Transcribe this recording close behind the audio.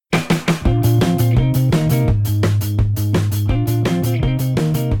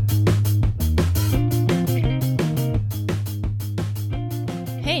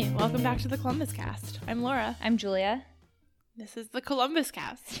Columbus Cast. I'm Laura. I'm Julia. This is the Columbus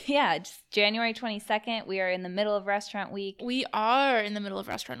Cast. Yeah, it's January 22nd. We are in the middle of restaurant week. We are in the middle of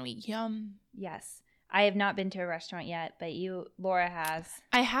restaurant week. Yum. Yes. I have not been to a restaurant yet, but Laura has.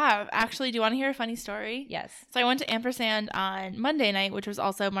 I have. Actually, do you want to hear a funny story? Yes. So I went to Ampersand on Monday night, which was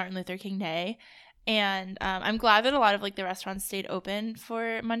also Martin Luther King Day. And I'm glad that a lot of the restaurants stayed open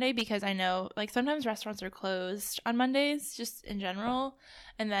for Monday, because I know sometimes restaurants are closed on Mondays just in general,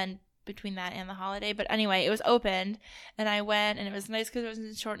 and then between that and the holiday. But anyway, it was opened and I went, and it was nice because it was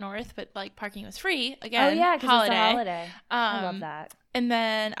in Short North, but parking was free again. Oh yeah, because it's a holiday. I love that. And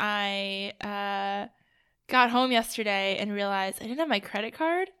then I got home yesterday and realized I didn't have my credit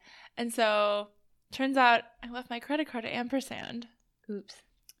card, and so turns out I left my credit card at Ampersand. Oops.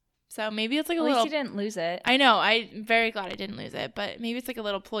 So maybe it's At a least little. you didn't lose it. I know. I'm very glad I didn't lose it, but maybe it's a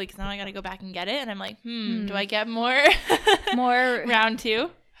little ploy, because now I got to go back and get it, and I'm like, do I get more? More round two.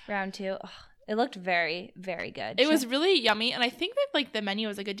 Round two. Oh, it looked very, very good. It was really yummy, and I think that the menu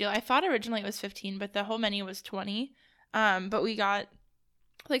was a good deal. I thought originally it was $15, but the whole menu was $20. But we got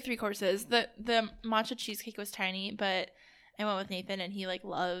 3 courses. The matcha cheesecake was tiny, but I went with Nathan, and he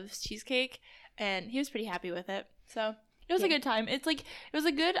loves cheesecake, and he was pretty happy with it. So it was a good time. It's it was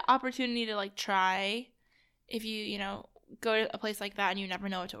a good opportunity to try if you go to a place like that and you never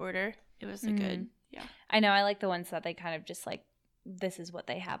know what to order. It was a good, yeah. I know. I like the ones that they kind of just this is what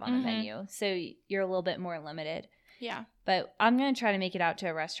they have on the menu, so you're a little bit more limited. Yeah. But I'm gonna try to make it out to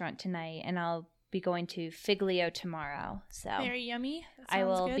a restaurant tonight, and I'll be going to Figlio tomorrow. So very yummy. I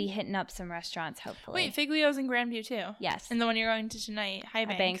will be hitting up some restaurants, hopefully. Wait, Figlio's in Grandview too? Yes. And the one you're going to tonight, High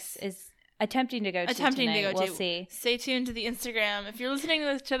Banks is attempting to go to tonight. We'll see. Stay tuned to the Instagram. If you're listening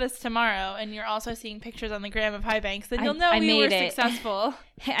to this tomorrow and you're also seeing pictures on the gram of High Banks, then you'll know we were successful.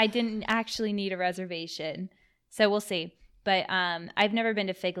 I didn't actually need a reservation, so we'll see. But I've never been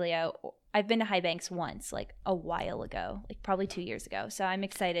to Figlio. I've been to High Banks once, a while ago, probably 2 years ago. So I'm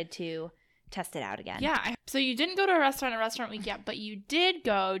excited to test it out again. Yeah. So you didn't go to a restaurant week yet, but you did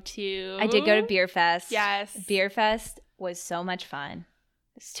go to... I did go to Beer Fest. Yes. Beer Fest was so much fun.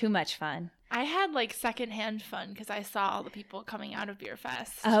 It's too much fun. I had secondhand fun because I saw all the people coming out of Beer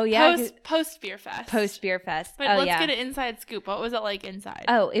Fest. Oh yeah, post Beer Fest. Post Beer Fest. But let's get an inside scoop. What was it like inside?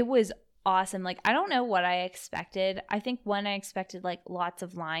 Oh, it was awesome. I don't know what I expected. I think I expected lots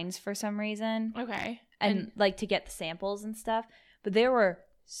of lines for some reason. Okay. And to get the samples and stuff. But there were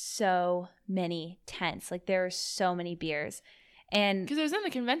so many tents. There were so many beers. And because it was in the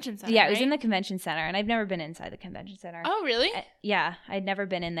convention center. Yeah, it was in the convention center, and I've never been inside the convention center. Oh, really? Yeah, I'd never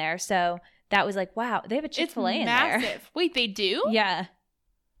been in there. So that was wow, they have a Chick-fil-A in there. It's massive. Wait, they do? Yeah.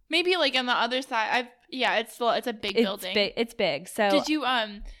 Maybe on the other side. It's a big building. It's big. So did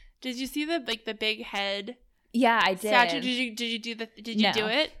you see the big head? Yeah, I did. Statue? Did you do do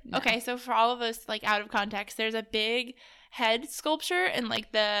it? No. Okay, so for all of us out of context, there's a big head sculpture in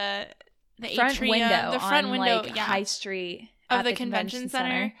the front atrium, window, the front on, window, High Street of the convention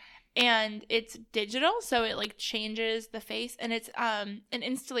center. And it's digital, so it changes the face, and it's an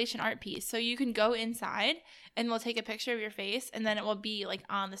installation art piece. So you can go inside and they'll take a picture of your face, and then it will be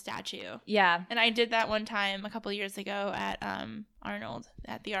on the statue. Yeah. And I did that one time a couple years ago at the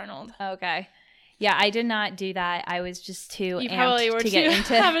Arnold. Okay. Yeah, I did not do that. I was just too You amped probably were to get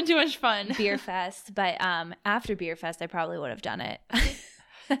into having too much fun. Beer Fest, but after Beer Fest, I probably would have done it.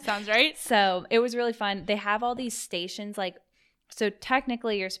 Sounds right. So it was really fun. They have all these stations so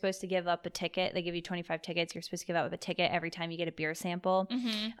technically you're supposed to give up a ticket. They give you 25 tickets. You're supposed to give up a ticket every time you get a beer sample.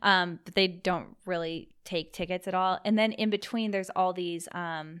 Mm-hmm. But they don't really take tickets at all. And then in between there's all these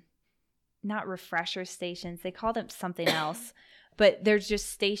not refresher stations. They call them something else. But there's just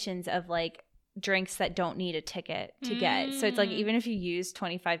stations of drinks that don't need a ticket to get. So it's even if you use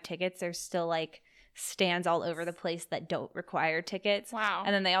 25 tickets, there's still stands all over the place that don't require tickets. Wow.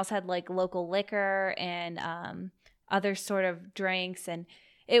 And then they also had local liquor and other sort of drinks, and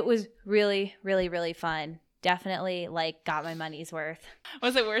it was really, really, really fun. Definitely got my money's worth.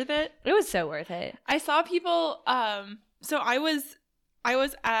 Was it worth it? It was so worth it. I saw people so I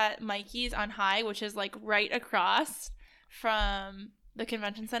was at Mikey's on High, which is right across from the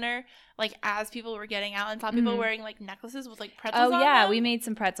convention center, as people were getting out, and saw people wearing necklaces with pretzels on them. We made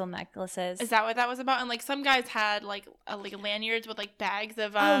some pretzel necklaces. Is that what that was about? And some guys had lanyards with bags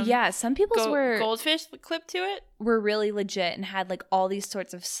of some people's were goldfish clipped to it. Were really legit and had all these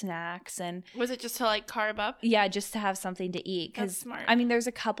sorts of snacks. And was it just to carb up? Yeah, just to have something to eat. That's smart. I mean, there's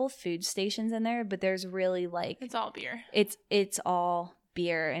a couple food stations in there, but there's really it's all beer. It's all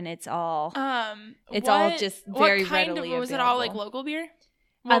beer, and it's all it's all just very what kind readily of was available. it all local beer?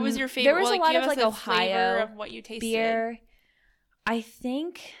 What was your favorite? There was a lot of Ohio flavor of what you tasted. beer. I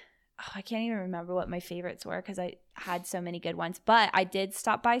think I can't even remember what my favorites were because I had so many good ones. But I did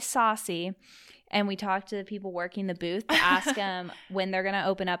stop by Saucy, and we talked to the people working the booth to ask them when they're going to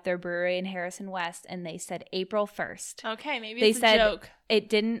open up their brewery in Harrison West, and they said April 1st. Okay, maybe They it's a said joke. it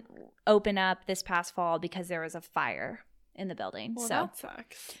didn't open up this past fall because there was a fire in the building. Well, so that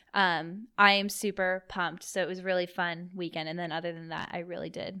sucks. I am super pumped. So it was a really fun weekend. And then other than that, I really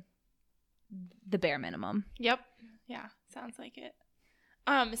did the bare minimum. Yep. Yeah, sounds like it.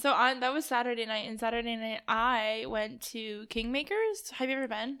 So that was Saturday night, and Saturday night I went to Kingmakers. Have you ever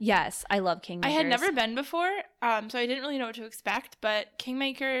been? Yes, I love Kingmakers. I had never been before, so I didn't really know what to expect, but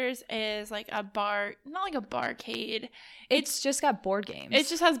Kingmakers is like a bar, not like a barcade. It's just got board games. It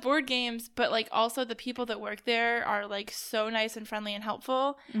just has board games, but like also the people that work there are like so nice and friendly and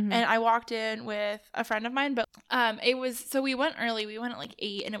helpful. Mhm. And I walked in with a friend of mine, but so we went early. We went at like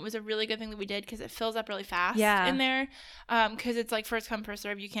 8, and it was a really good thing that we did because it fills up really fast in there. Because it's like first come first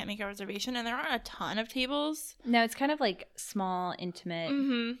serve. You can't make a reservation, and there aren't a ton of tables. No, it's kind of like small, intimate.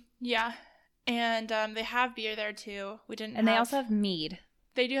 Mm-hmm. Yeah, and they have beer there too. They also have mead.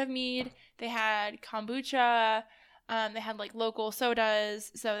 They do have mead. They had kombucha. They had like local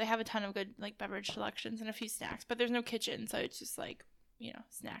sodas, so they have a ton of good like beverage selections and a few snacks. But there's no kitchen, so it's just like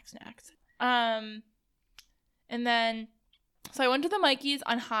snacks. And then so I went to the Mikey's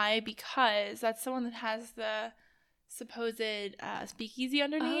on High because that's the one that has the supposed speakeasy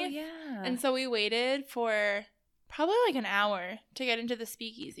underneath. Oh yeah. And so we waited for probably like an hour to get into the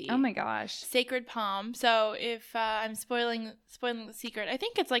speakeasy. Oh my gosh. Sacred Palm. So if I'm spoiling the secret, I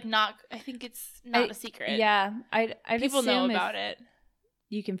think it's not a secret. Yeah, I People know about it.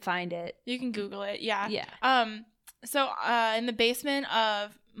 You can find it. You can Google it. Yeah. Yeah. So in the basement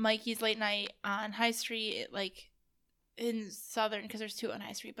of Mikey's Late Night on High Street, like in Southern, because there's 2 on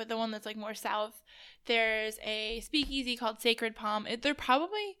High Street, but the one that's like more south, there's a speakeasy called Sacred Palm. You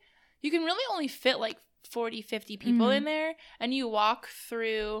can really only fit like 40, 50 people in there, and you walk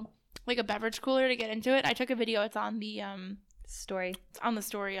through like a beverage cooler to get into it. I took a video. It's on the story. It's on the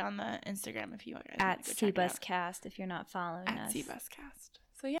story on the Instagram if you guys at CBusCast if you're not following at us. CBusCast.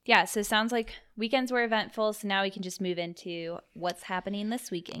 So yeah. Yeah, so it sounds like weekends were eventful, so now we can just move into what's happening this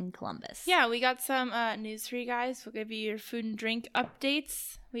week in Columbus. Yeah, we got some news for you guys. We'll give you your food and drink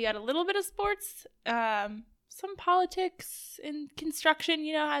updates. We got a little bit of sports, some politics and construction,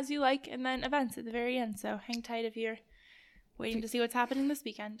 as you like, and then events at the very end. So hang tight if you're waiting to see what's happening this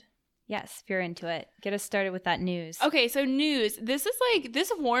weekend. Yes, if you're into it. Get us started with that news. Okay, so news. This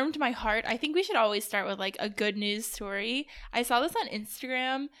warmed my heart. I think we should always start with like a good news story. I saw this on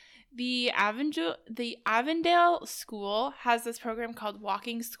Instagram. The Avondale School has this program called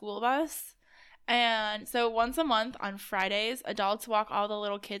Walking School Bus. And so once a month on Fridays, adults walk all the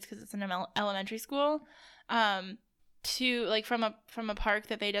little kids, because it's an elementary school, to like from a park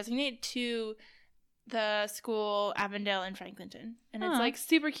that they designate to the school Avondale in Franklinton. And it's like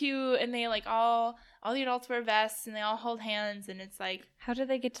super cute, and they like all the adults wear vests, and they all hold hands, and it's like, how do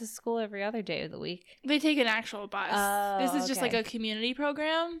they get to school every other day of the week? They take an actual bus. This is just like a community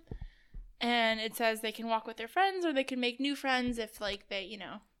program, and it says they can walk with their friends, or they can make new friends if like they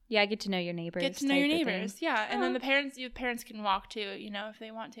Yeah, get to know your neighbors. Get to know your neighbors, yeah. And then the parents can walk too, if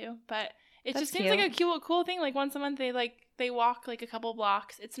they want to. But it just seems like a cool thing. Like once a month they walk like a couple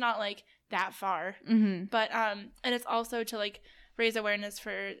blocks. It's not like that far. Mm-hmm. But and it's also to like raise awareness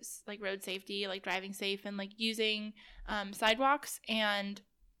for like road safety, like driving safe, and like using sidewalks and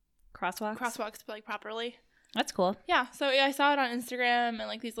crosswalks like properly. That's cool. Yeah, so I saw it on Instagram, and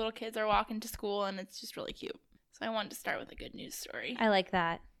like these little kids are walking to school, and it's just really cute. So I wanted to start with a good news story. I like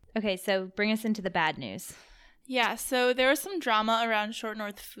that. Okay, so bring us into the bad news. Yeah, so there was some drama around Short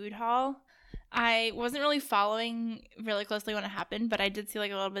North Food Hall. I wasn't really following really closely when it happened, but I did see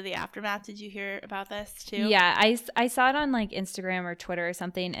like a little bit of the aftermath. Did you hear about this too? Yeah, I saw it on like Instagram or Twitter or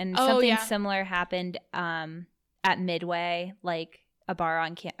something, and similar happened at Midway, like a bar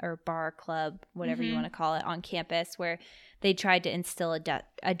or bar club, whatever you want to call it, on campus, where they tried to instill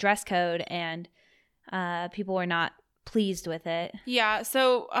a dress code, and people were not pleased with it. Yeah,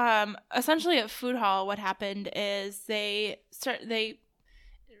 so essentially at Food Hall, what happened is they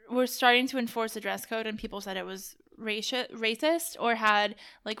were starting to enforce a dress code, and people said it was racist or had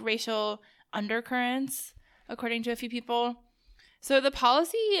like racial undercurrents, according to a few people. So the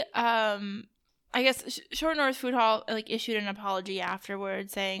policy, I guess Short North Food Hall like issued an apology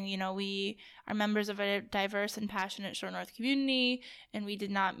afterwards, saying, we are members of a diverse and passionate Short North community, and we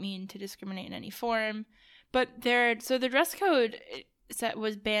did not mean to discriminate in any form. But the dress code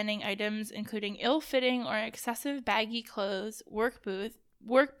was banning items including ill-fitting or excessive baggy clothes, work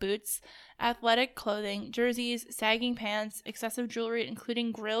work boots, athletic clothing, jerseys, sagging pants, excessive jewelry,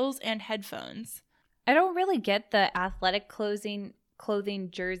 including grills and headphones. I don't really get the athletic clothing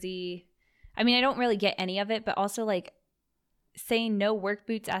jersey. I mean, I don't really get any of it, but also like saying no work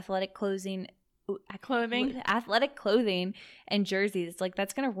boots, athletic clothing, athletic clothing and jerseys, like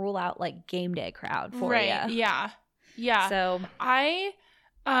that's gonna rule out like game day crowd for you. Yeah. So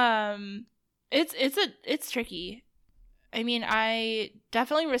it's tricky. I mean, I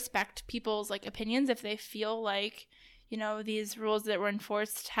definitely respect people's like opinions if they feel like, you know, these rules that were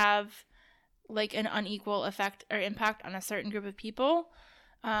enforced have like an unequal effect or impact on a certain group of people.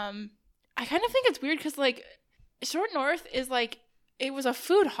 I kind of think it's weird because like Short North is like, it was a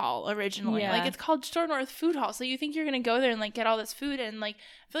food hall originally. Yeah. Like it's called Short North Food Hall. So you think you're going to go there and like get all this food. And like,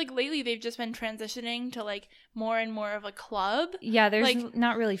 I feel like lately they've just been transitioning to like more and more of a club. Yeah, there's like,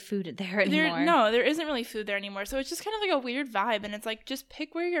 not really food there anymore. There isn't really food there anymore. So it's just kind of like a weird vibe. And it's like, just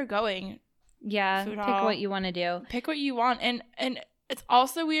pick where you're going. Yeah, food pick hall. what you want to do. Pick what you want. And it's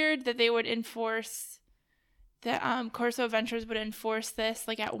also weird that they would enforce that Corso Ventures would enforce this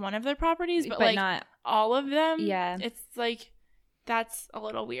like at one of their properties, but like not all of them. Yeah. It's like, that's a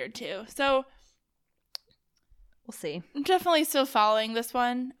little weird too. So we'll see. I'm definitely still following this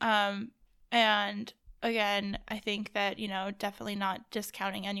one. And again, I think that, you know, definitely not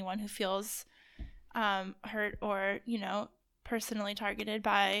discounting anyone who feels hurt or, you know, personally targeted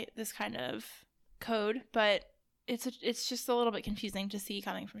by this kind of code, but it's just a little bit confusing to see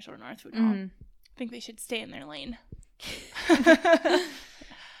coming from Short North Food Hall. Mm-hmm. I think they should stay in their lane.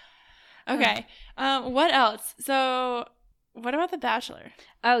 Okay. What else? So what about The Bachelor?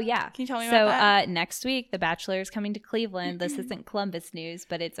 Oh, yeah. Can you tell me about that? So next week, The Bachelor is coming to Cleveland. This isn't Columbus news,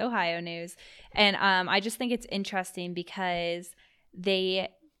 but it's Ohio news. And I just think it's interesting because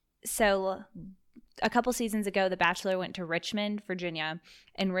a couple seasons ago, The Bachelor went to Richmond, Virginia,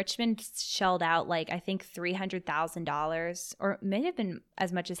 and Richmond shelled out like I think $300,000, or it may have been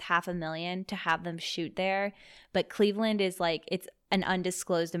as much as $500,000 to have them shoot there. But Cleveland is like, it's an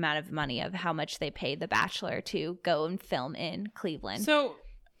undisclosed amount of money of how much they paid The Bachelor to go and film in Cleveland. So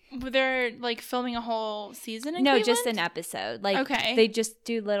they're like filming a whole season in No, Cleveland? just an episode. Like Okay. they just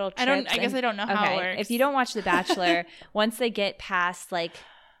do little trips. I guess I don't know how it works. If you don't watch The Bachelor, once they get past like,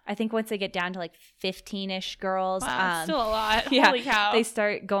 I think once they get down to like 15-ish girls, wow, still a lot. Yeah, Holy cow. they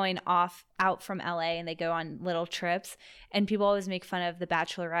start going out from LA and they go on little trips. And people always make fun of The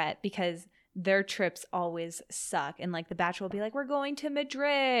Bachelorette because their trips always suck. And like The Bachelor will be like, we're going to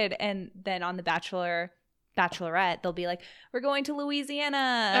Madrid. And then on The Bachelorette, they'll be like, we're going to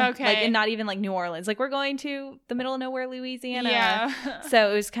Louisiana. Okay. Like, and not even like New Orleans. Like, we're going to the middle of nowhere, Louisiana. Yeah.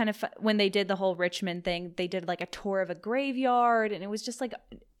 So it was kind of when they did the whole Richmond thing, they did like a tour of a graveyard. And it was just like,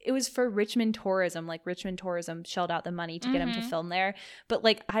 it was for Richmond tourism. Like Richmond tourism shelled out the money to get them to film there. But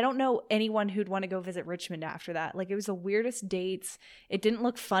like, I don't know anyone who'd want to go visit Richmond after that. Like, it was the weirdest dates. It didn't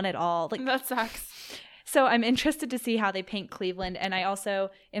look fun at all. Like, that sucks. So I'm interested to see how they paint Cleveland, and I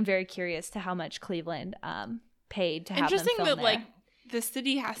also am very curious to how much Cleveland paid to have them film Interesting that there. like the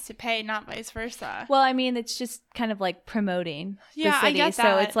city has to pay, not vice versa. Well, I mean, it's just kind of like promoting the Yeah, I city. get So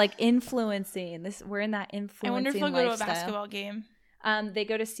that. it's like influencing this. We're in that influencing. I wonder if they'll go to a lifestyle. basketball game. They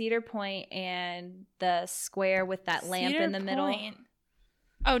go to Cedar Point and the square with that lamp in the middle. Point.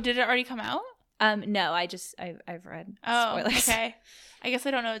 Oh, did it already come out? No, I've read Oh, spoilers. okay. I guess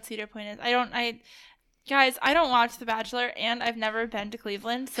I don't know what Cedar Point is. Guys, I don't watch The Bachelor, and I've never been to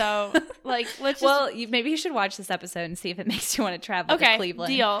Cleveland, so like, let's just. Well, maybe you should watch this episode and see if it makes you want to travel to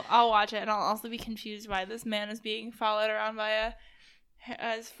Cleveland. Deal. I'll watch it, and I'll also be confused why this man is being followed around by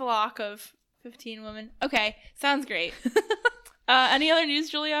a flock of 15 women. Okay, sounds great. Any other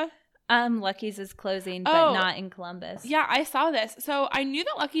news, Julia? Lucky's is closing, but not in Columbus. Yeah, I saw this. So I knew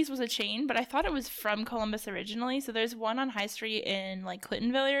that Lucky's was a chain, but I thought it was from Columbus originally. So there's one on High Street in like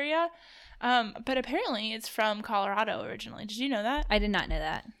Clintonville area. But apparently it's from Colorado originally. Did you know that? I did not know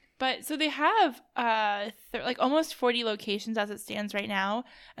that. But so they have like almost 40 locations as it stands right now,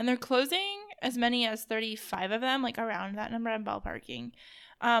 and they're closing as many as 35 of them, like around that number. I'm ballparking.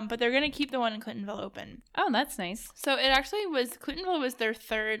 But they're going to keep the one in Clintonville open. Oh, that's nice. So it actually was, Clintonville was their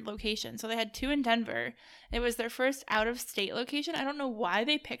third location. So they had 2 in Denver. It was their first out-of-state location. I don't know why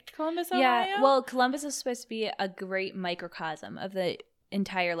they picked Columbus, Ohio. Yeah, well, Columbus is supposed to be a great microcosm of the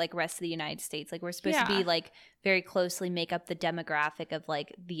entire like rest of the United States. Like, we're supposed to be like very closely make up the demographic of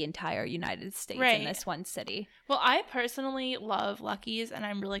like the entire United States in this one city. Well, I personally love Lucky's, and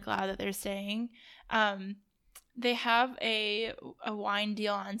I'm really glad that they're staying. They have a wine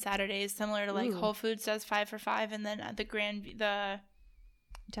deal on Saturdays, similar to like Whole Foods does 5 for $5, and then at the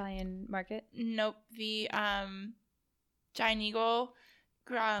Italian market. Nope, the Giant Eagle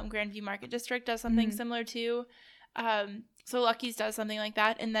Grandview Market District does something similar too. So Lucky's does something like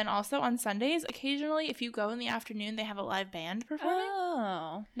that. And then also on Sundays, occasionally, if you go in the afternoon, they have a live band performing.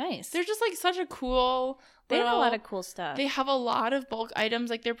 Oh, nice. They're just like such a cool... They have a lot of cool stuff. They have a lot of bulk items.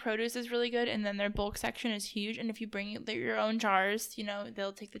 Like their produce is really good. And then their bulk section is huge. And if you bring your own jars, you know,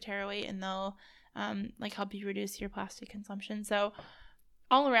 they'll take the tearaway and they'll like help you reduce your plastic consumption. So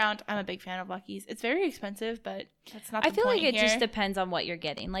all around, I'm a big fan of Lucky's. It's very expensive, but that's not the point here. I feel like it just depends on what you're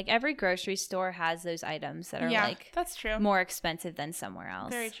getting. Like every grocery store has those items that are like that's true. More expensive than somewhere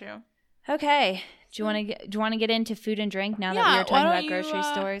else. Very true. Okay. Do you want to get into food and drink now that we were talking about grocery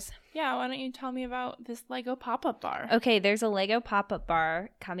stores? Yeah, why don't you tell me about this Lego pop-up bar? Okay, there's a Lego pop-up bar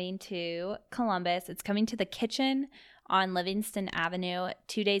coming to Columbus. It's coming to the Kitchen on Livingston Avenue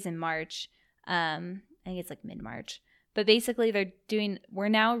 2 days in March. I think it's like mid-March. But basically, we're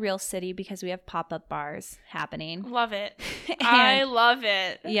now a real city because we have pop-up bars happening. Love it. I love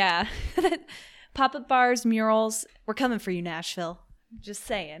it. Yeah. Pop-up bars, murals. We're coming for you, Nashville. Just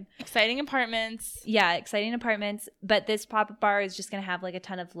saying. Exciting apartments. Yeah, exciting apartments. But this pop-up bar is just going to have like a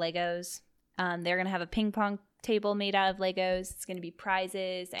ton of Legos. They're going to have a ping pong table made out of Legos. It's going to be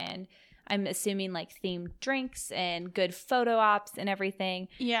prizes and I'm assuming like themed drinks and good photo ops and everything.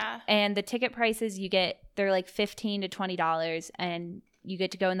 Yeah. And the ticket prices they're like $15 to $20 and you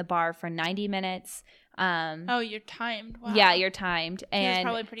get to go in the bar for 90 minutes. You're timed. Wow. Yeah, you're timed. And it's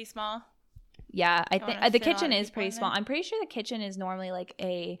probably pretty small. Yeah, I think the kitchen is pretty small. I'm pretty sure the kitchen is normally like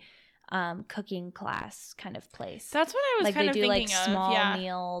a cooking class kind of place. That's what I was kind of thinking of. Like they do like small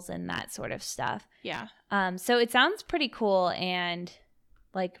meals and that sort of stuff. Yeah. So it sounds pretty cool and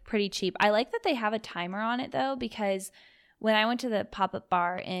like pretty cheap. I like that they have a timer on it though, because when I went to the pop-up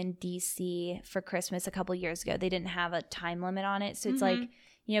bar in DC for Christmas a couple years ago, they didn't have a time limit on it. So it's like,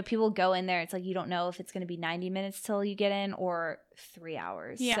 you know, people go in there. It's like you don't know if it's going to be 90 minutes till you get in or 3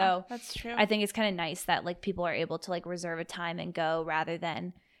 hours. Yeah, so that's true. I think it's kind of nice that like people are able to like reserve a time and go rather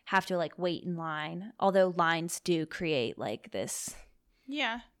than have to like wait in line. Although lines do create like this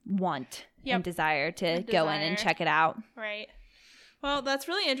want and desire to go in and check it out. Right. Well, that's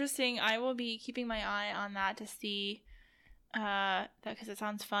really interesting. I will be keeping my eye on that to see that because it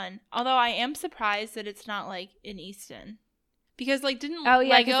sounds fun. Although I am surprised that it's not like in Easton. Because like didn't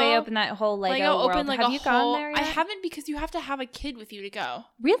because they opened that whole Lego world. Opened, like, have you gone there yet? I haven't because you have to have a kid with you to go.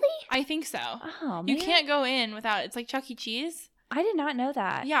 Really? I think so. Oh man. You can't go in without it's like Chuck E. Cheese. I did not know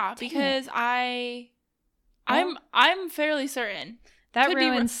that. Yeah, because I'm fairly certain. That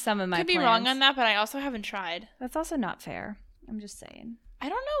ruins some of my plans. Could be wrong on that, but I also haven't tried. That's also not fair. I'm just saying. I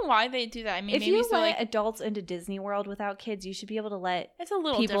don't know why they do that. I mean, if maybe you so, let adults into Disney World without kids, you should be able to let it's a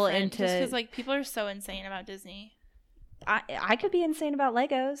little people different, into just because like people are so insane about Disney. I could be insane about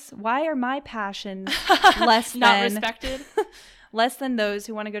Legos. Why are my passions less not than respected? Less than those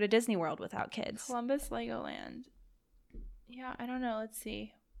who want to go to Disney World without kids. Columbus Legoland. Yeah, I don't know. Let's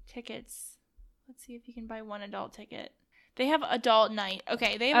see. Tickets. Let's see if you can buy one adult ticket. They have adult night.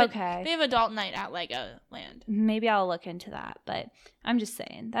 Okay, they have adult night at Legoland. Maybe I'll look into that, but I'm just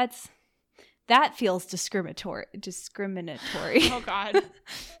saying that feels discriminatory. Oh God.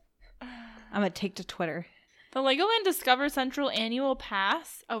 I'm gonna take to Twitter. The Legoland Discover Central annual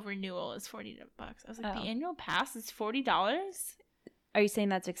pass renewal is $40. I was like, the annual pass is $40? Are you saying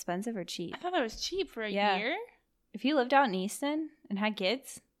that's expensive or cheap? I thought that was cheap for a year. If you lived out in Easton and had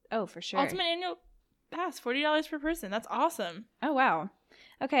kids, for sure. Ultimate annual pass, $40 per person. That's awesome. Oh wow.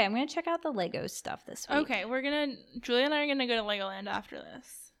 Okay, I'm gonna check out the Lego stuff this week. Okay, Julia and I are gonna go to Legoland after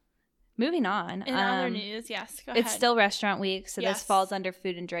this. Moving on. In other news, yes, go ahead. It's still restaurant week, so this falls under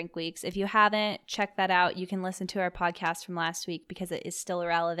food and drink weeks. If you haven't checked that out, you can listen to our podcast from last week because it is still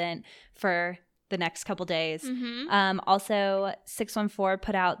relevant for the next couple days. Also, 614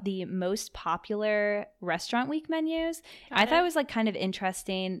 put out the most popular restaurant week menus. I thought it was like kind of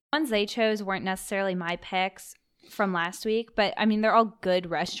interesting. The ones they chose weren't necessarily my picks from last week, but I mean, they're all good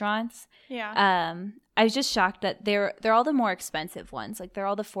restaurants. Yeah. I was just shocked that they're all the more expensive ones. Like they're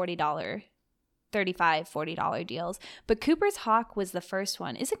all the $40, $35, $40 deals. But Cooper's Hawk was the first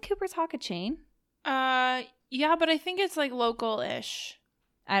one. Isn't Cooper's Hawk a chain? Yeah, but I think it's like local-ish.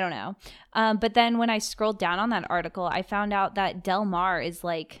 I don't know. But then when I scrolled down on that article, I found out that Del Mar is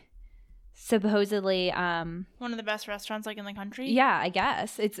like supposedly one of the best restaurants like in the country. Yeah, I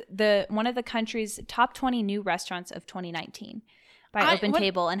guess. It's one of the country's top 20 new restaurants of 2019. By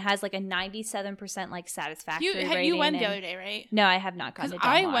OpenTable, and has like a 97% like satisfactory rating. You went the other day, right? No, I have not gone to Del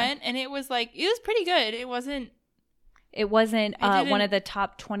Mar. I went and it was pretty good. It wasn't one of the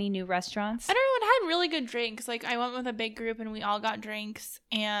top 20 new restaurants. I don't know. It had really good drinks. Like I went with a big group and we all got drinks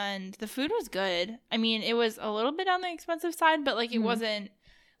and the food was good. I mean, it was a little bit on the expensive side, but like it wasn't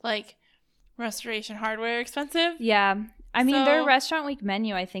like Restoration Hardware expensive. Yeah. I mean, their So- restaurant week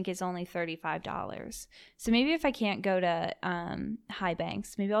menu, I think, is only $35. So maybe if I can't go to High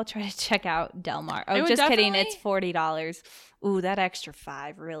Banks, maybe I'll try to check out Del Mar. I Oh, would just kidding. It's definitely- $40. Ooh, that extra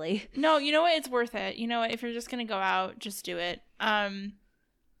 $5, really? No, you know what? It's worth it. You know what? If you're just gonna go out, just do it.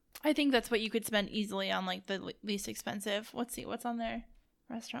 I think that's what you could spend easily on like the least expensive. Let's see what's on their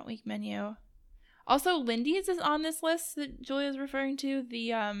restaurant week menu. Also, Lindy's is on this list that Julia's referring to.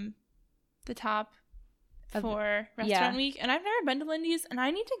 The top Of- for restaurant week, and I've never been to Lindy's, and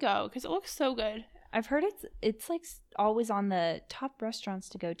I need to go because it looks so good. I've heard it's like always on the top restaurants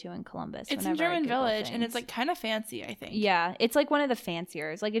to go to in Columbus. It's in whenever I German Google Village, and it's things. like kind of fancy. I think. Yeah, it's like one of the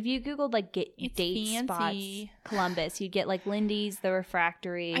fanciers. Like if you Googled like It's date spots fancy. Columbus, you'd get like Lindy's, the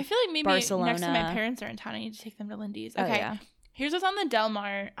Refractory. I feel like maybe next time my Barcelona. parents are in town, I need to take them to Lindy's. Oh, Okay, yeah. here's what's on the Del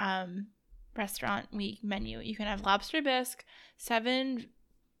Mar restaurant week menu. You can have lobster bisque, seven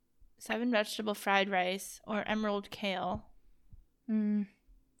vegetable fried rice, or emerald kale. Mm.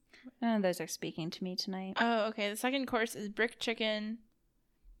 Those are speaking to me tonight. Oh, okay. The second course is brick chicken.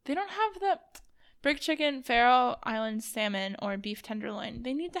 They don't have the brick chicken, Faroe Island salmon, or beef tenderloin.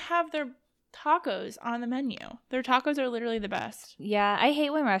 They need to have their tacos on the menu. Their tacos are literally the best. Yeah, I hate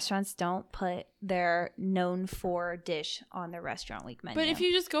when restaurants don't put their known for dish on their restaurant week menu. But if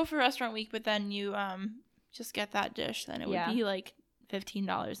you just go for restaurant week, but then you just get that dish, then it would Yeah. be like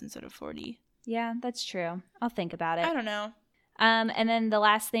 $15 instead of $40. Yeah, that's true. I'll think about it. I don't know. And then the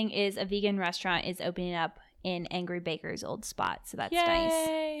last thing is a vegan restaurant is opening up in Angry Baker's old spot. So that's nice.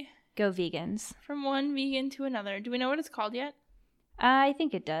 Yay! Go vegans. From one vegan to another. Do we know what it's called yet? I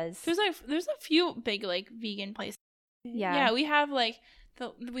think it does. There's a few big like vegan places. Yeah. Yeah, we have like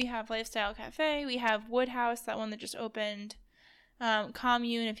we have Lifestyle Cafe, we have Woodhouse, that one that just opened.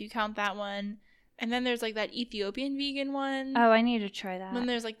 Commune, if you count that one. And then there's like that Ethiopian vegan one. Oh, I need to try that. Then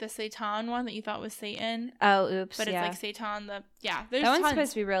there's like the Seitan one that you thought was Satan. Oh, oops. But it's yeah. like Seitan there's that one's tons.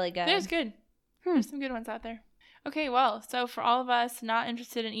 supposed to be really good. There's good. Hmm. There's some good ones out there. Okay, well, so for all of us not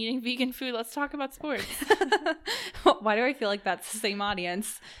interested in eating vegan food, let's talk about sports. Why do I feel like that's the same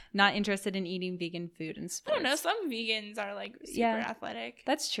audience? Not interested in eating vegan food and I sports. don't know. Some vegans are like super Yeah. athletic.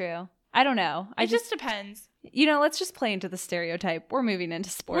 That's true. I don't know. It just depends. let's just play into the stereotype. We're moving into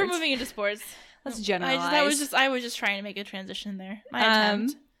sports. We're moving into sports. Let's generalize. I was just trying to make a transition there. My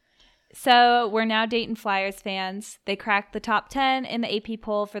attempt. So we're now Dayton Flyers fans. They cracked the top 10 in the AP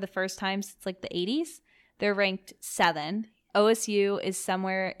poll for the first time since like the 80s. They're ranked 7. OSU is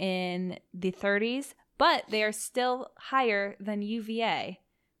somewhere in the 30s, but they are still higher than UVA,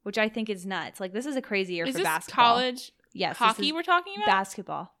 which I think is nuts. Like this is a crazy year Is for this basketball. college Yes, this hockey is we're talking about?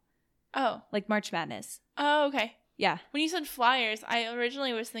 basketball, Oh. like March Madness. Oh, okay. Yeah, When you said Flyers, I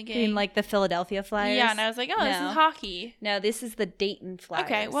originally was I thinking mean like the Philadelphia Flyers. Yeah, and I was like, oh, this No. is hockey. No, this is the Dayton Flyers.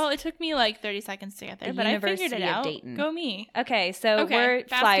 Okay, well, it took me like 30 seconds to get there, The but I figured it University of out. Dayton. Go me. Okay, so Okay, we're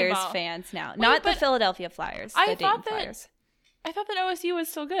Flyers basketball. fans now. Wait, Not the but Philadelphia Flyers. I the thought Dayton that- Flyers. I thought that OSU was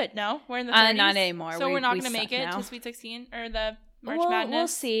still good. No, we're in the 30s. Not anymore. So we're not We going to make suck it now. to Sweet 16 or the March We'll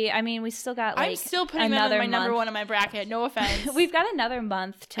Madness. see. I mean, we still got like I'm still putting them another in my number month. one in my bracket. No offense. We've got another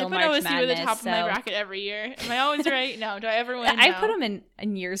month I till put March OSU Madness. at the top of my so- bracket every year. Am I always right? No. Do I ever win? I No. put them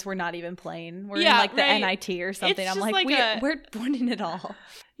in years we're not even playing. We're Yeah, in like the right. NIT or something. It's I'm just like, like we're winning it all.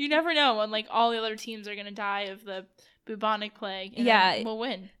 You never know when like all the other teams are going to die of the bubonic plague. And Yeah. then we'll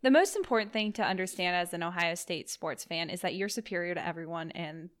win. The most important thing to understand as an Ohio State sports fan is that you're superior to everyone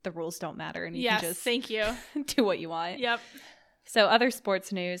and the rules don't matter and you Yes. can just Thank you. do what you want. Yep. So other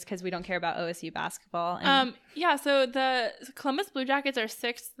sports news, because we don't care about OSU basketball. And Yeah, so the Columbus Blue Jackets are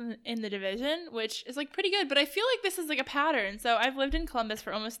 6th in the division, which is like pretty good, but I feel like this is like a pattern. So I've lived in Columbus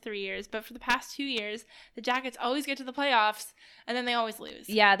for almost 3 years, but for the past 2 years, the Jackets always get to the playoffs and then they always lose.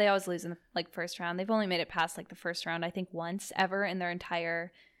 yeah, they always lose in the like first round. They've only made it past like the first round, I think, once ever in their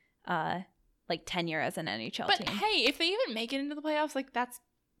entire like tenure as an NHL But team. hey, if they even make it into the playoffs, like that's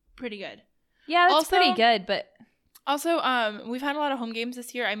pretty good. Yeah, that's also- pretty good, but Also, we've had a lot of home games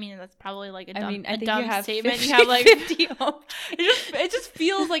this year. I mean, that's probably like a dumb, I think dumb you have statement. 50, You have like 50 home. it just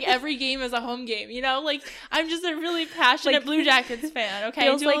feels like every game is a home game, you know? Like I'm just a really passionate Like, Blue Jackets fan, okay?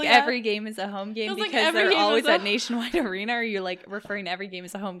 Feels like Julia? every game is a home game Feels like because every they're game always is a- at Nationwide Arena. Or you're like referring to every game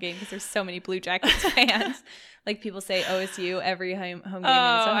as a home game because there's so many Blue Jackets fans. Like people say OSU, every home game is a home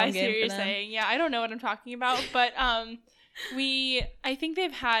I game see what for you're them. saying. Yeah, I don't know what I'm talking about, but I think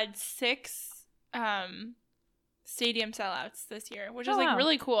they've had 6 stadium sellouts this year, which is Oh, like wow.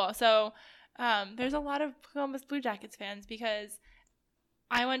 really cool. So there's a lot of Columbus Blue Jackets fans because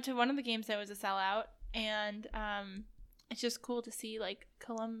I went to one of the games that was a sellout, and it's just cool to see like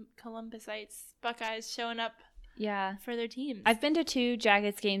Columbusites, Buckeyes showing up Yeah. for their teams. I've been to 2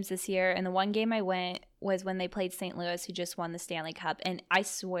 Jackets games this year, and the one game I went was when they played St. Louis, who just won the Stanley Cup, and I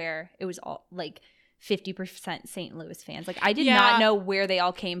swear it was all like 50% St. Louis fans. Like, I did not know where they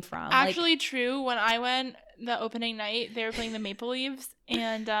all came from. Actually, true. When I went the opening night, they were playing the Maple Leafs,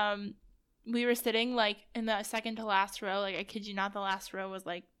 and we were sitting like in the second to last row. Like, I kid you not, the last row was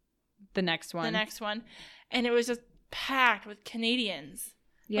like the next one. And it was just packed with Canadians.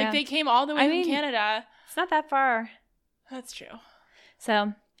 Yeah. Like, they came all the way from Canada. It's not that far. That's true.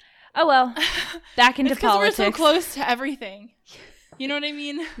 So, oh well. Back into politics. We're so close to everything. You know what I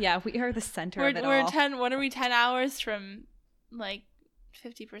mean? Yeah, we are the center of it all. We're 10 hours from like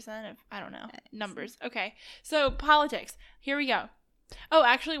 50% of, I don't know, numbers. Okay. So, politics. Here we go. Oh,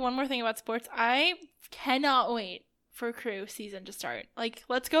 actually, one more thing about sports. I cannot wait for crew season to start. Like,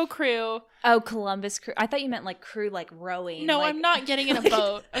 let's go crew. Oh, Columbus crew. I thought you meant like crew, like rowing. No, like, I'm not getting in a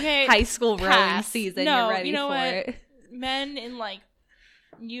boat. Okay. High school rowing season. No, you're ready you know for what? it. Men in like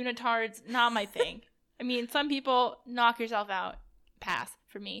unitards, not my thing. I mean, some people knock yourself out. Pass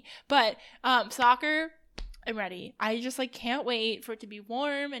for me. But soccer, I'm ready. I just like can't wait for it to be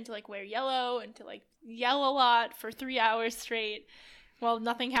warm and to like wear yellow and to like yell a lot for 3 hours straight while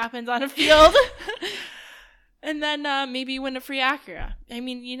nothing happens on a field. And then maybe win a free Acura. I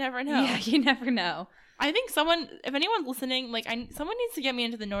mean, you never know. Yeah, you never know. I think if anyone's listening, like, someone needs to get me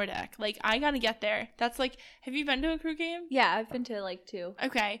into the Nordic. Like, I gotta get there. That's like, have you been to a crew game? Yeah, I've been to like 2.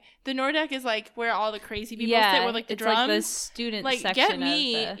 Okay, the Nordic is like where all the crazy people sit with like the drums. Like the student like, section. Get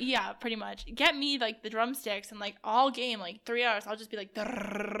me, of the... yeah, pretty much. Get me like the drumsticks and like all game, like 3 hours. I'll just be like,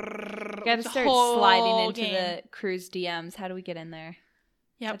 gotta start sliding into the cruise DMs. How do we get in there?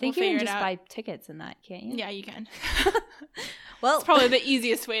 Yeah, I think you can just buy tickets in that, can't you? Yeah, you can. Well, it's probably the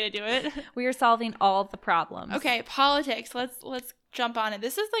easiest way to do it. We are solving all the problems. Okay, politics. Let's jump on it.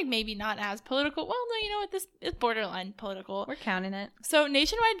 This is like maybe not as political. Well, no, you know what? This is borderline political. We're counting it. So,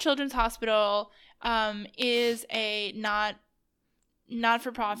 Nationwide Children's Hospital is a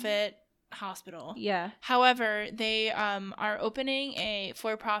not-for-profit hospital. Yeah. However, they are opening a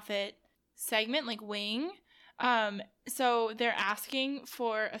for-profit segment, like wing. So they're asking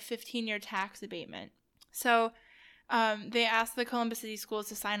for a 15-year tax abatement. So they asked the Columbus City Schools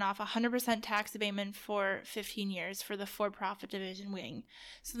to sign off 100% tax abatement for 15 years for the for-profit division wing.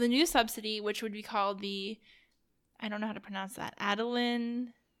 So the new subsidy, which would be called I don't know how to pronounce that,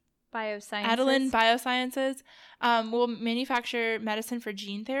 Adeline Biosciences, will manufacture medicine for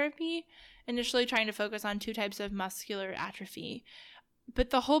gene therapy, initially trying to focus on 2 types of muscular atrophy.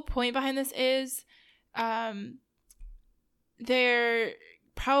 But the whole point behind this is they're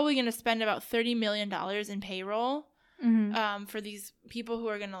probably going to spend about $30 million in payroll for these people who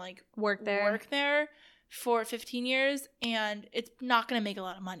are going to like work there for 15 years, and it's not going to make a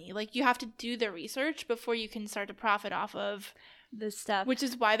lot of money. Like, you have to do the research before you can start to profit off of this stuff, which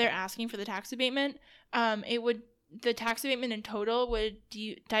is why they're asking for the tax abatement. The tax abatement in total would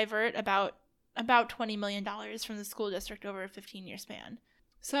divert about $20 million from the school district over a 15-year span.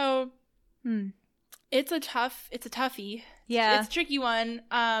 So it's a toughie. Yeah. It's a tricky one.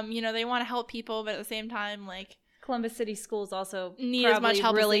 They want to help people, but at the same time, like, Columbus City Schools also need as much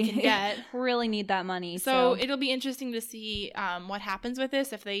help as they can get. Really need that money. So it'll be interesting to see what happens with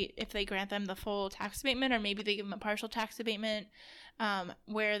this, if they grant them the full tax abatement, or maybe they give them a partial tax abatement.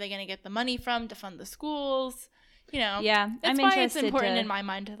 Where are they going to get the money from to fund the schools? Yeah, that's why it's important in my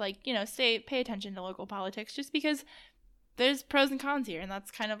mind to pay attention to local politics, just because there's pros and cons here, and that's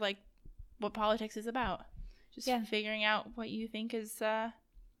kind of like what politics is about. Just figuring out what you think is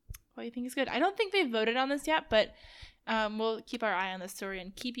good. I don't think they've voted on this yet, but we'll keep our eye on this story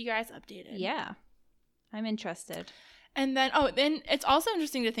and keep you guys updated. Yeah, I'm interested. And then it's also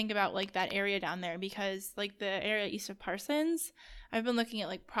interesting to think about like that area down there, because like the area east of Parsons, I've been looking at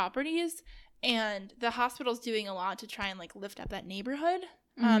like properties, and the hospital's doing a lot to try and like lift up that neighborhood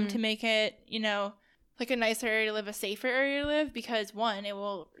to make it, like a nicer area to live, a safer area to live, because one, it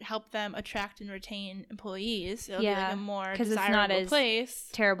will help them attract and retain employees. It'll be like a more desirable place.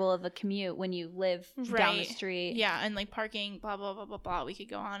 Terrible of a commute when you live down the street. Yeah, and like parking, blah, blah, blah, blah, blah. We could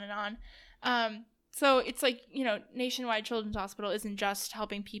go on and on. So it's like, Nationwide Children's Hospital isn't just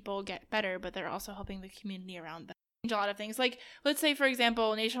helping people get better, but they're also helping the community around them. A lot of things. Like, let's say, for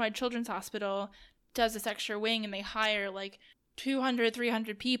example, Nationwide Children's Hospital does this extra wing and they hire like 200,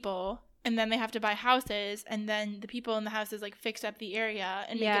 300 people, and then they have to buy houses, and then the people in the houses like fix up the area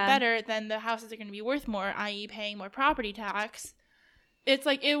and make it better, then the houses are going to be worth more, i.e. paying more property tax. It's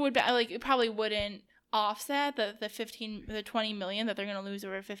like, it probably wouldn't offset the 20 million that they're going to lose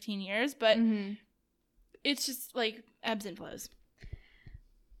over 15 years, but it's just like ebbs and flows.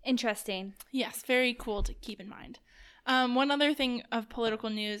 Interesting. Yes, very cool to keep in mind. One other thing of political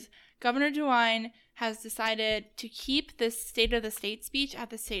news, Governor DeWine has decided to keep this State of the State speech at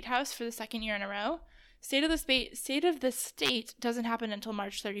the State House for the second year in a row. State of the State doesn't happen until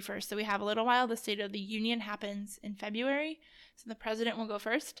March 31st, so we have a little while. The State of the Union happens in February, so the president will go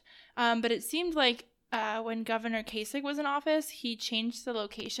first. But it seemed like when Governor Kasich was in office, he changed the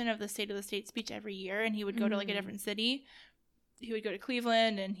location of the State of the State speech every year, and he would go to like a different city. He would go to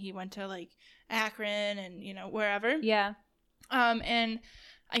Cleveland, and he went to like Akron and, you know, wherever. Yeah. And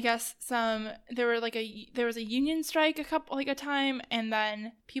I guess there was a union strike a time, and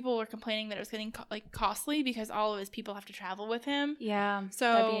then people were complaining that it was getting costly because all of his people have to travel with him. Yeah.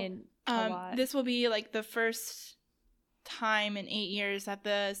 So this will be like the first time in 8 years that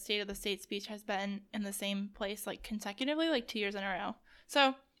the State of the State speech has been in the same place like consecutively, like 2 years in a row.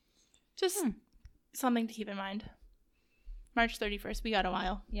 So just something to keep in mind. March 31st, we got a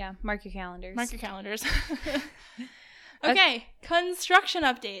while. Yeah, mark your calendars. Okay, construction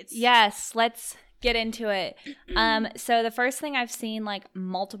updates. Yes, let's get into it. So the first thing I've seen like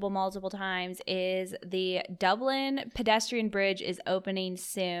multiple times is the Dublin pedestrian bridge is opening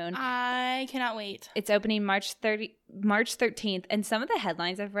soon. I cannot wait. It's opening March 13th, and some of the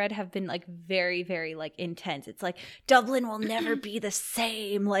headlines I've read have been like very, very like intense. It's like Dublin will never be the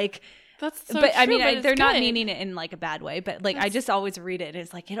same. Like, that's so but true, I mean, but they're not good. meaning it in like a bad way, but like I just always read it.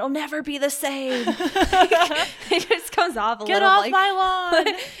 It's like it'll never be the same. It just comes off a little. Get off like, my lawn.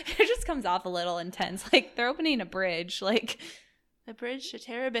 It just comes off a little intense. Like they're opening a bridge. Like the bridge to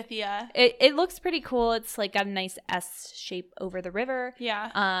Terabithia. It looks pretty cool. It's like got a nice S shape over the river.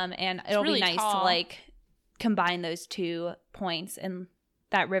 Yeah. And it'll really be nice tall. to like combine those 2 points, and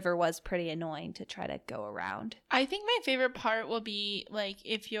that river was pretty annoying to try to go around. I think my favorite part will be like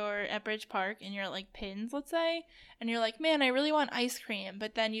if you're at Bridge Park and you're at like Pins, let's say, and you're like, man, I really want ice cream,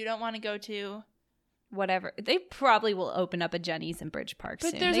 but then you don't want to go to Whatever. They probably will open up a Jenny's in Bridge Park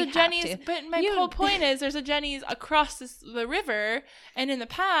soon. But there's a Jenny's. But my whole point is there's a Jenny's across the river, and in the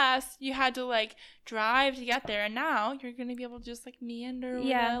past you had to like drive to get there, and now you're going to be able to just like meander with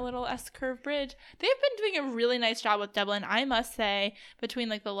a little S-curve bridge. They've been doing a really nice job with Dublin, I must say. Between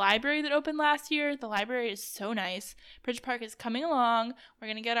like the library that opened last year, the library is so nice. Bridge Park is coming along. We're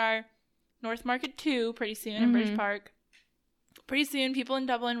going to get our North Market 2 pretty soon in Bridge Park. Pretty soon, people in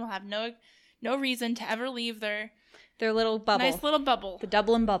Dublin will have no reason to ever leave their little bubble. Nice little bubble. The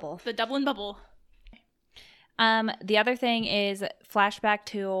Dublin bubble. The Dublin bubble. The other thing is flashback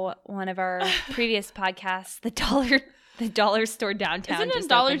to one of our previous podcasts, the dollar store downtown. Isn't it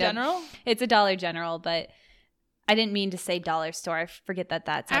Dollar General? It's a Dollar General, but I didn't mean to say dollar store. I forget that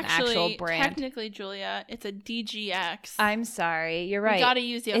that's an actual brand. Technically, Julia, it's a DGX. I'm sorry. You're right. You got to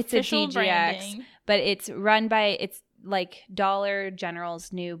use the official branding. But it's run by like Dollar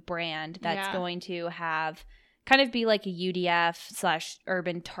General's new brand that's going to have kind of be like a UDF /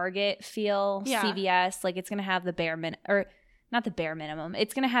 Urban Target feel, CVS. Like it's going to have the not the bare minimum.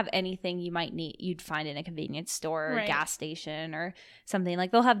 It's going to have anything you'd find in a convenience store or gas station or something.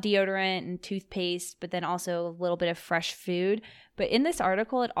 Like they'll have deodorant and toothpaste, but then also a little bit of fresh food. But in this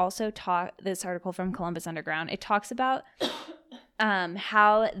article, this article from Columbus Underground, it talks about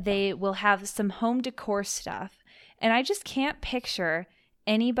how they will have some home decor stuff. And I just can't picture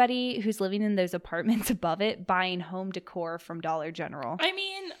anybody who's living in those apartments above it buying home decor from Dollar General. I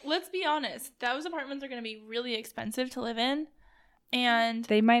mean, let's be honest. Those apartments are going to be really expensive to live in. And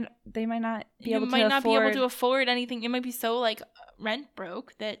they might not be able to afford anything. It might be so like rent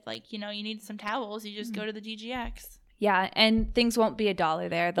broke that like, you know, you need some towels. You just go to the DGX. Yeah, and things won't be $1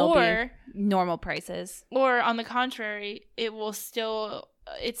 there. They'll be normal prices. Or on the contrary, it will still...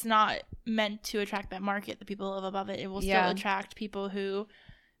 It's not meant to attract that market, the people who live above it. It will still attract people who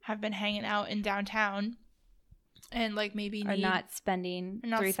have been hanging out in downtown and like maybe are not spending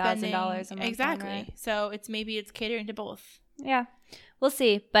 $3,000 a month. Exactly. So it's catering to both. Yeah, we'll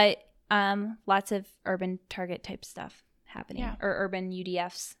see. But lots of Urban Target type stuff happening, or urban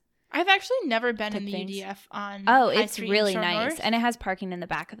UDFs. I've actually never been in the UDF on High Street really in Short nice. North. And it has parking in the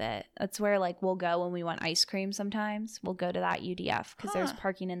back of it. That's where like we'll go when we want ice cream sometimes. We'll go to that UDF because there's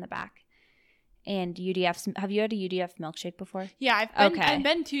parking in the back. And UDFs, have you had a UDF milkshake before? Yeah, I've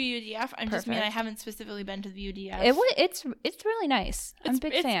been to UDF. I haven't specifically been to the UDF. It's really nice. I'm a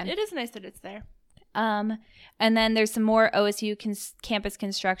big fan. It is nice that it's there. And then there's some more OSU campus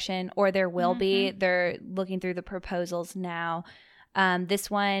construction, or there will be. They're looking through the proposals now. This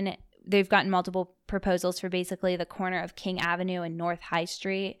one, they've gotten multiple proposals for basically the corner of King Avenue and North High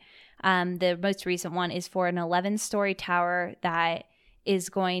Street. The most recent one is for an 11-story tower that is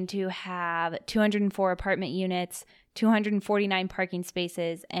going to have 204 apartment units, 249 parking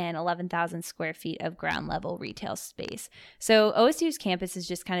spaces, and 11,000 square feet of ground level retail space. So OSU's campus is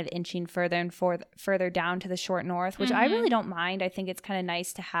just kind of inching further and further down to the short north, which I really don't mind. I think it's kind of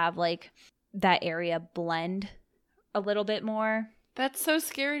nice to have like that area blend a little bit more. That's so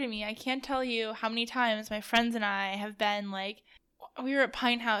scary to me. I can't tell you how many times my friends and I have been like, we were at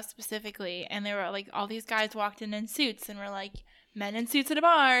Pine House specifically, and there were like all these guys walked in suits, and we're like, men in suits at a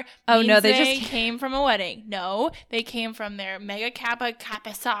bar. Oh no, they just came from a wedding. No, they came from their Mega Kappa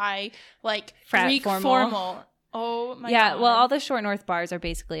Kappa Psi like Frat Greek formal. Oh my god. Yeah, well, all the short north bars are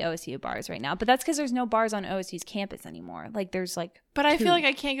basically OSU bars right now, but that's because there's no bars on OSU's campus anymore. Like there's like But I feel like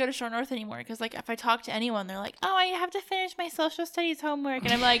I can't go to Short North anymore because like if I talk to anyone, they're like, "Oh, I have to finish my social studies homework,"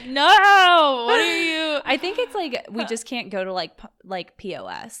 and I'm like, "No, what are you?" I think it's like we just can't go to like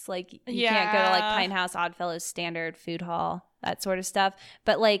POS. Like you can't go to like Pine House, Oddfellows, Standard, Food Hall, that sort of stuff.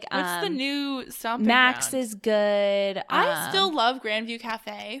 But like what's the new stomping Max ground? is good. I still love Grandview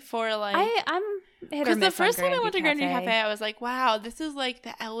Cafe for like I'm hit or because the miss on first time I went to Grandview Cafe. Cafe, I was like, "Wow, this is like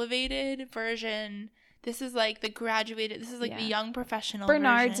the elevated version. This is like the graduated. This is like the young professional."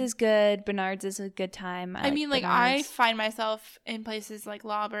 Bernard's version. is good. Bernard's is a good time. I mean, like I find myself in places like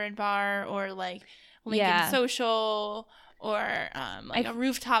Lauber Bar or like Lincoln Social or like a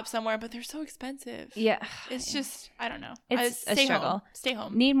rooftop somewhere, but they're so expensive. Yeah, it's just I don't know. It's a struggle. Stay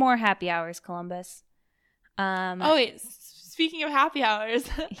home. Need more happy hours, Columbus. Oh wait. Speaking of happy hours,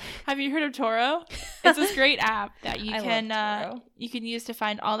 have you heard of Toro? It's this great app that you can use to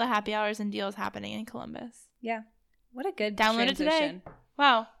find all the happy hours and deals happening in Columbus. Yeah. What a good download transition. it today.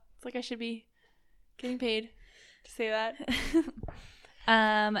 Wow. It's like I should be getting paid to say that.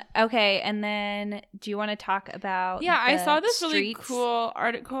 Okay, and then do you want to talk about I saw this streets? really cool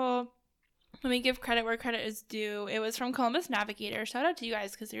article. Let me give credit where credit is due. It was from Columbus Navigator. Shout out to you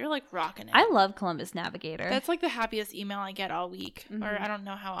guys because you're like rocking it. I love Columbus Navigator. That's like the happiest email I get all week. Or I don't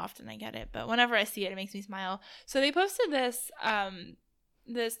know how often I get it, but whenever I see it, it makes me smile. So they posted this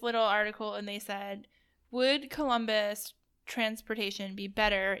this little article and they said, would Columbus transportation be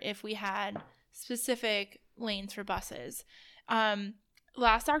better if we had specific lanes for buses?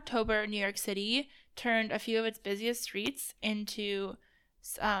 Last October, New York City turned a few of its busiest streets into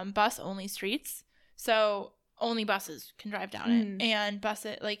bus only streets, so only buses can drive down it, and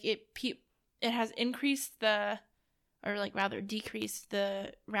it has increased decreased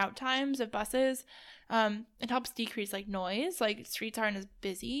the route times of buses. It helps decrease like noise, like streets aren't as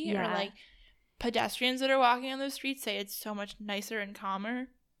busy, or like pedestrians that are walking on those streets say it's so much nicer and calmer.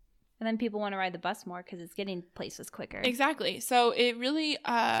 And then people want to ride the bus more because it's getting places quicker. Exactly. So it really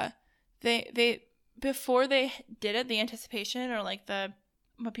they before they did it, the anticipation or like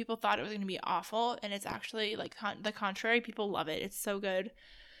what people thought it was going to be awful, and it's actually like the contrary. People love it. It's so good.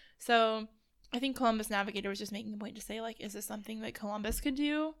 So I think Columbus Navigator was just making a point to say, like, is this something that Columbus could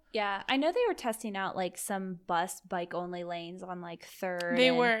do? Yeah. I know they were testing out, like, some bike only lanes on, like, 3rd.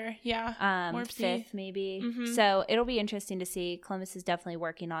 They were, yeah. 5th, maybe. So it'll be interesting to see. Columbus is definitely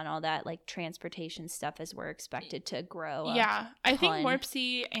working on all that, like, transportation stuff as we're expected to grow. Yeah. I think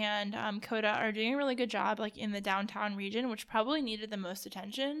Morpsey and Coda are doing a really good job, like, in the downtown region, which probably needed the most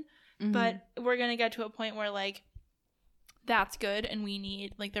attention. But we're going to get to a point where, like, that's good, and we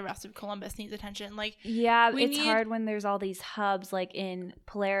need, like, the rest of Columbus needs attention. Like, it's hard when there's all these hubs, like in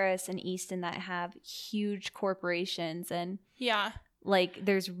Polaris and Easton, that have huge corporations, and like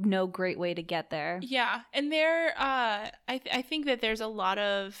there's no great way to get there. Yeah, and there, I think that there's a lot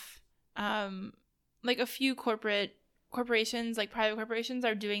of, like, a few corporations, like private corporations,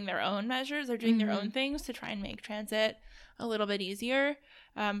 are doing their own measures. They're doing their own things to try and make transit a little bit easier.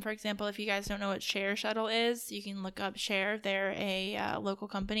 For example, if you guys don't know what Share Shuttle is, you can look up Share. They're a local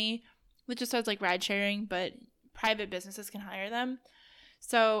company that just does like ride sharing, but private businesses can hire them.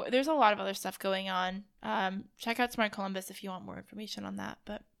 So there's a lot of other stuff going on. Check out Smart Columbus if you want more information on that.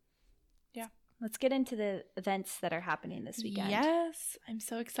 But yeah, let's get into the events that are happening this weekend. Yes, I'm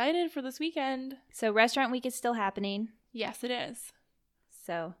so excited for this weekend. So Restaurant Week is still happening. Yes, it is.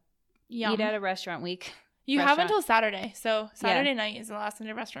 So eat at a Restaurant Week. You have until Saturday. So Saturday night is the last night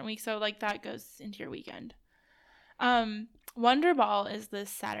of Restaurant Week. So like that goes into your weekend. Wonder Ball is this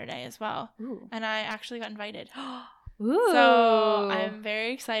Saturday as well. Ooh. And I actually got invited. Ooh. So I'm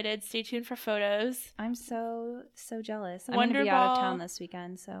very excited. Stay tuned for photos. I'm so jealous. I'm going to be out of town this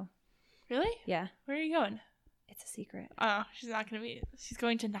weekend. So really? Yeah. Where are you going? It's a secret. Oh, she's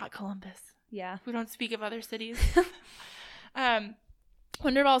going to not Columbus. Yeah. We don't speak of other cities.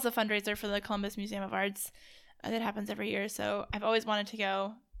 Wonder Ball is a fundraiser for the Columbus Museum of Arts that happens every year. So I've always wanted to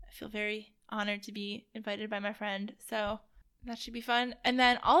go. I feel very honored to be invited by my friend. So That should be fun. And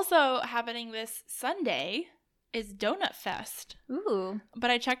then also happening this Sunday is Donut Fest. Ooh.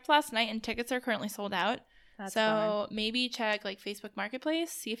 But I checked last night and tickets are currently sold out. That's so bummer. maybe check like Facebook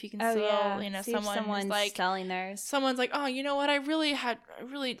Marketplace, see if you can Oh, still, yeah. you know, See if someone's like selling theirs. someone's like, oh, you know what? I really I'm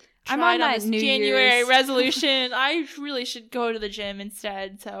tried on on that this New January Year's. resolution. I really should go to the gym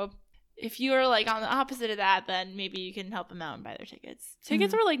instead. So if you are like on the opposite of that, then maybe you can help them out and buy their tickets.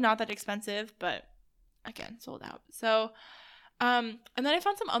 Tickets were like not that expensive, but again, sold out. So, and then I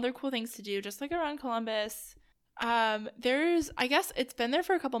found some other cool things to do just like around Columbus. I guess it's been there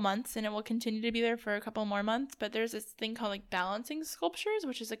for a couple months and it will continue to be there for a couple more months, but there's this thing called like balancing sculptures,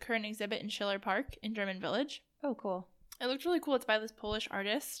 which is a current exhibit in Schiller Park in German Village. Oh, cool. It looked really cool. It's by this Polish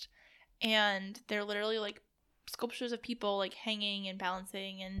artist and they're literally like sculptures of people like hanging and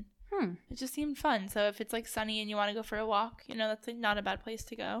balancing, and it just seemed fun. So if it's like sunny and you want to go for a walk, you know, that's like not a bad place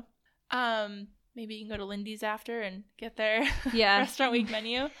to go. Maybe you can go to Lindy's after and get their restaurant week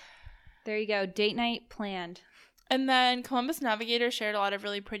menu. There you go. Date night planned. And then Columbus Navigator shared a lot of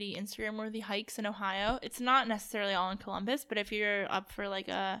really pretty Instagram-worthy hikes in Ohio. It's not necessarily all in Columbus, but if you're up for like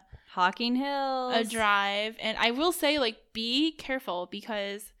a Hocking Hills, a drive, and I will say like be careful,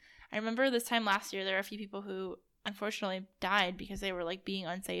 because I remember this time last year there were a few people who unfortunately died because they were like being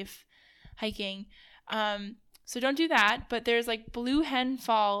unsafe hiking. So don't do that. But there's like Blue Hen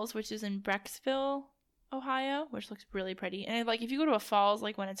Falls, which is in Brecksville, Ohio, which looks really pretty. And like if you go to a falls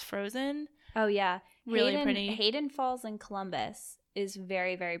like when it's frozen. Oh, yeah. Really pretty. Hayden Falls in Columbus is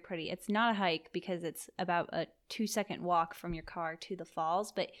very, very pretty. It's not a hike because it's about a 2-second walk from your car to the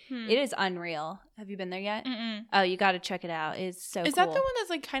falls, but it is unreal. Have you been there yet? Mm-mm. Oh, you got to check it out. It's so cool. Is that the one that's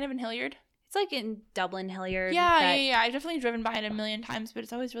like kind of in Hilliard? It's like in Dublin, Hilliard. Yeah. I've definitely driven by it a million times, but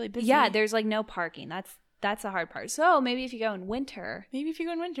it's always really busy. Yeah, there's like no parking. That's the hard part. So maybe if you go in winter. Maybe if you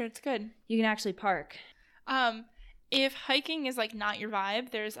go in winter, it's good. You can actually park. If hiking is like not your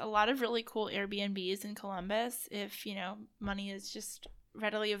vibe, there's a lot of really cool Airbnbs in Columbus if, you know, money is just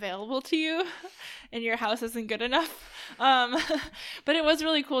readily available to you and your house isn't good enough. But it was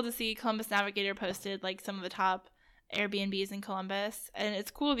really cool to see Columbus Navigator posted like some of the top Airbnbs in Columbus, and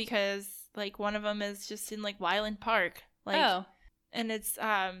it's cool because like one of them is just in like Wyland Park, like, and it's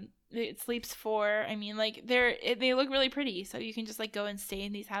it sleeps 4. I mean, like they look really pretty, so you can just like go and stay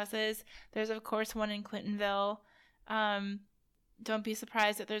in these houses. There's of course one in Clintonville. Don't be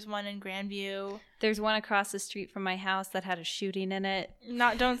surprised that there's one in Grandview. There's one across the street from my house that had a shooting in it.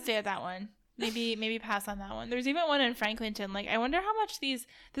 Don't stay at that one. Maybe pass on that one. There's even one in Franklinton. Like, I wonder how much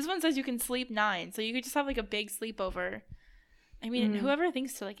this one says you can sleep 9, so you could just have like a big sleepover. I mean, whoever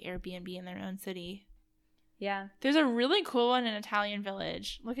thinks to like Airbnb in their own city. Yeah. There's a really cool one in Italian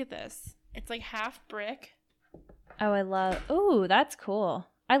Village. Look at this. It's like half brick. Oh, that's cool.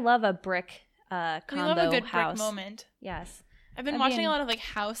 I love a brick condo house. We love a good brick moment. Yes. I've been watching a lot of like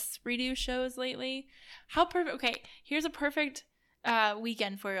house redo shows lately. How perfect. Okay, here's a perfect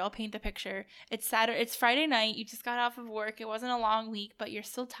weekend for you. I'll paint the picture. It's Friday night. You just got off of work. It wasn't a long week, but you're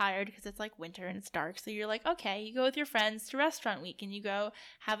still tired because it's like winter and it's dark. So you're like, okay, you go with your friends to restaurant week and you go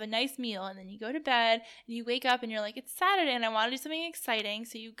have a nice meal, and then you go to bed and you wake up and you're like, it's Saturday and I want to do something exciting.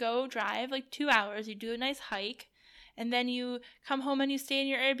 So you go drive like 2 hours. You do a nice hike. And then you come home and you stay in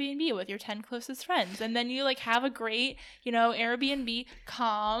your Airbnb with your 10 closest friends. And then you like have a great, you know, Airbnb,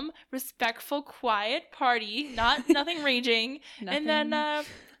 calm, respectful, quiet party, nothing raging. And then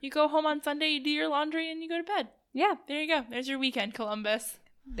you go home on Sunday, you do your laundry, and you go to bed. Yeah. There you go. There's your weekend, Columbus.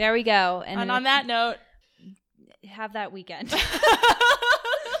 There we go. And on that note, have that weekend.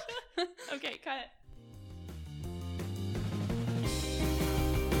 Okay, cut it.